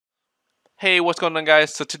Hey, what's going on,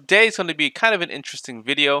 guys? So today is going to be kind of an interesting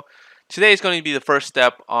video. Today is going to be the first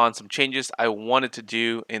step on some changes I wanted to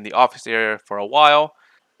do in the office area for a while.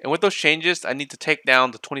 And with those changes, I need to take down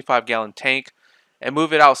the 25-gallon tank and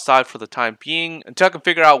move it outside for the time being until I can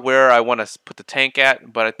figure out where I want to put the tank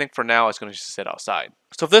at. But I think for now, it's going to just sit outside.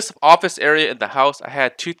 So for this office area in the house, I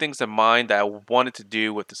had two things in mind that I wanted to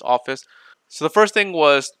do with this office. So the first thing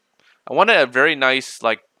was I wanted a very nice,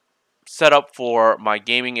 set up for my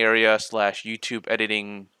gaming area slash YouTube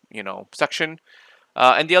editing, section.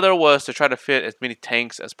 And the other was to try to fit as many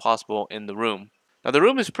tanks as possible in the room. Now the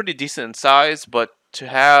room is pretty decent in size, but to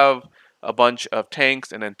have a bunch of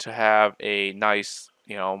tanks and then to have a nice,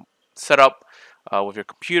 setup with your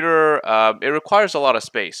computer, it requires a lot of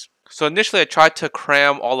space. So initially I tried to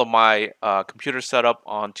cram all of my computer setup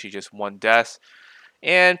onto just one desk.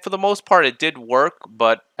 And for the most part, it did work,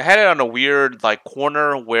 but I had it on a weird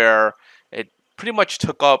corner where it pretty much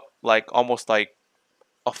took up almost a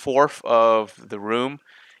fourth of the room,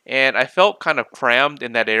 and I felt kind of crammed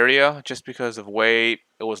in that area just because of the way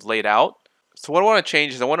it was laid out. So what I want to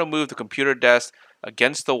change is I want to move the computer desk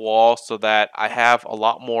against the wall so that I have a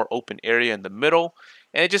lot more open area in the middle,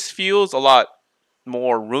 and it just feels a lot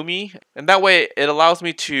more roomy, and that way it allows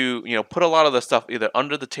me to put a lot of the stuff either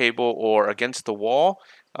under the table or against the wall,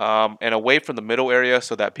 and away from the middle area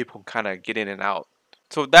so that people can kind of get in and out.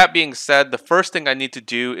 So with that being said, the first thing I need to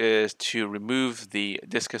do is to remove the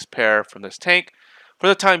Discus pair from this tank. For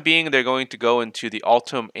the time being, they're going to go into the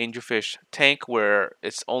Ultim Angelfish tank where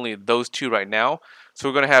it's only those two right now. So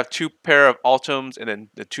we're going to have two pair of Ultims and then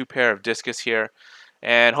the two pair of Discus here.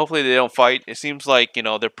 And hopefully they don't fight. It seems like,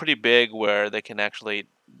 they're pretty big where they can actually,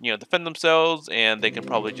 defend themselves, and they can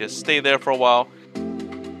probably just stay there for a while.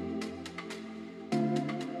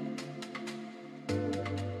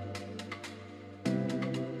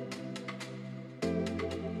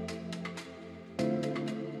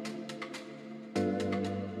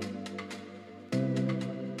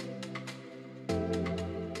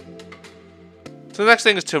 So the next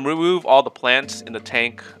thing is to remove all the plants in the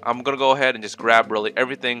tank. I'm going to go ahead and just grab really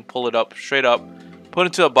everything, pull it up, straight up, put it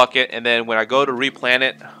into a bucket, and then when I go to replant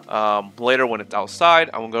it later when it's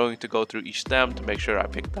outside, I'm going to go through each stem to make sure I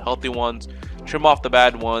pick the healthy ones, trim off the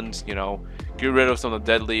bad ones, get rid of some of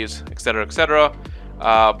the dead leaves, etc., etc.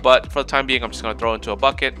 But for the time being, I'm just going to throw it into a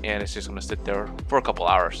bucket, and it's just going to sit there for a couple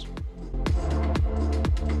hours.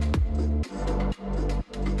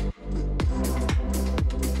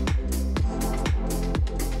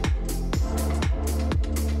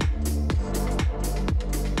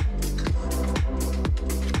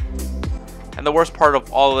 And the worst part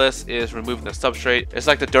of all of this is removing the substrate. It's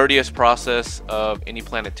like the dirtiest process of any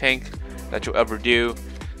planted tank that you'll ever do.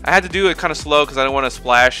 I had to do it kind of slow because I didn't want to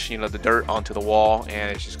splash, the dirt onto the wall,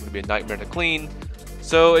 and it's just going to be a nightmare to clean.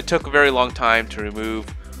 So it took a very long time to remove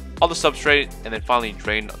all the substrate and then finally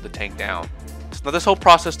drain the tank down. So now this whole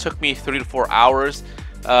process took me 3 to 4 hours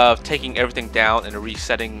of taking everything down and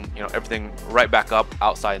resetting everything right back up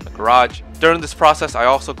outside in the garage. During this process, I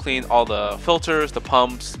also cleaned all the filters, the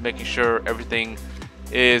pumps, making sure everything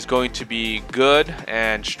is going to be good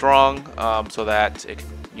and strong, so that it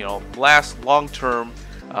can last long term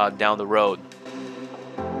down the road.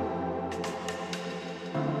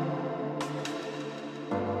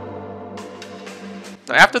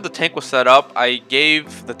 Now, after the tank was set up, I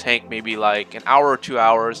gave the tank maybe like an hour or 2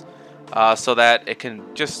 hours so that it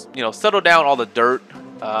can just settle down all the dirt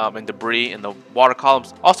and debris in the water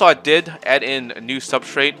columns. Also, I did add in a new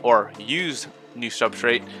substrate, or use new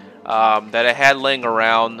substrate that I had laying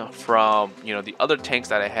around from the other tanks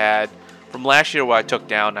that I had from last year where I took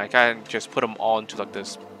down. I kind of just put them all into like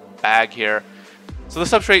this bag here. So the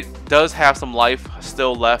substrate does have some life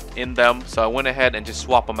still left in them, so I went ahead and just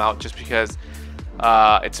swapped them out just because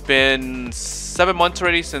it's been 7 months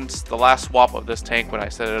already since the last swap of this tank when I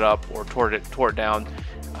set it up or tore it down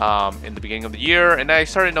in the beginning of the year, and I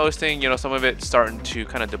started noticing some of it starting to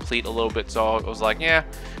kind of deplete a little bit. So I was like, yeah,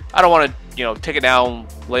 I don't want to take it down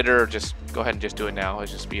later, just go ahead and just do it now.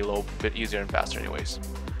 It'll just be a little bit easier and faster anyways.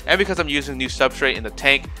 And because I'm using new substrate in the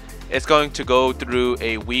tank, it's going to go through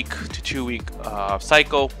a 1 to 2 week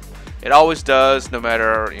cycle. It always does, no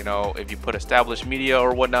matter if you put established media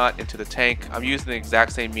or whatnot into the tank. I'm using the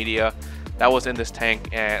exact same media that was in this tank,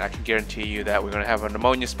 and I can guarantee you that we're going to have an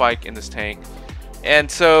ammonia spike in this tank. And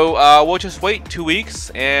so we'll just wait 2 weeks,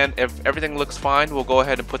 and if everything looks fine, we'll go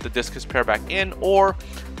ahead and put the Discus pair back in, or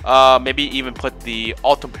maybe even put the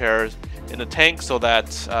Ultim pairs in the tank so that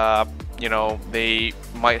they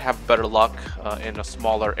might have better luck in a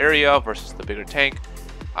smaller area versus the bigger tank.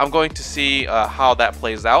 I'm going to see how that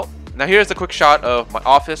plays out. Now here's a quick shot of my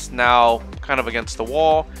office now kind of against the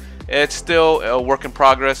wall. It's still a work in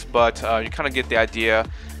progress, but you kind of get the idea.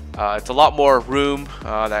 It's a lot more room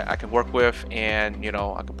that I can work with, and you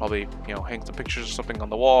know, I could probably, you know, hang some pictures or something on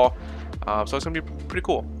the wall. So it's gonna be pretty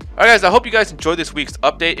cool. Alright guys, I hope you guys enjoyed this week's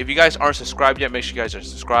update. If you guys aren't subscribed yet, make sure you guys are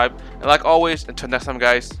subscribed. And like always, until next time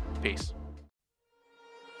guys, peace.